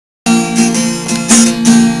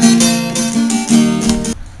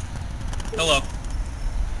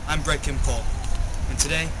I'm Bret Kim Cole, and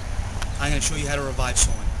today I'm going to show you how to revive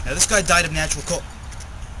someone. Now this guy died of natural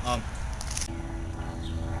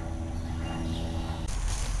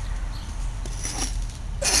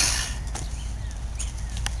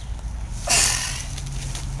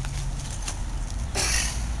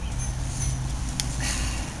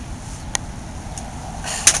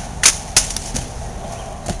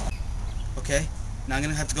Okay, now I'm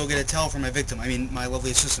going to have to go get a towel for my victim, my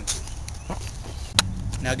lovely assistant.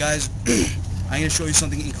 Now guys, I'm going to show you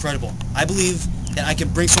something incredible. I believe that I can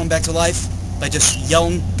bring someone back to life by just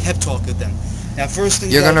yelling Pep Talk at them. Now first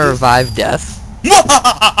thing you're going to revive death? Yeah.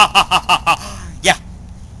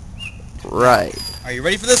 Right. Are you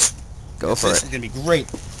ready for this? Go for it. This is going to be great.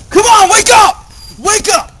 Come on, wake up!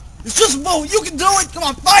 Wake up! It's just a bullet. You can do it. Come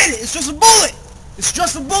on, fight it. It's just a bullet. It's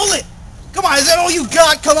just a bullet. Come on, is that all you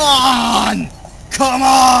got? Come on! Come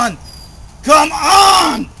on! Come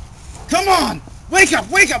on! Come on! Wake up!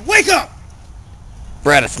 Wake up! Wake up!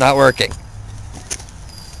 Brett, it's not working.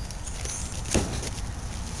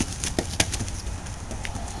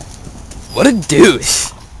 What a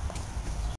douche.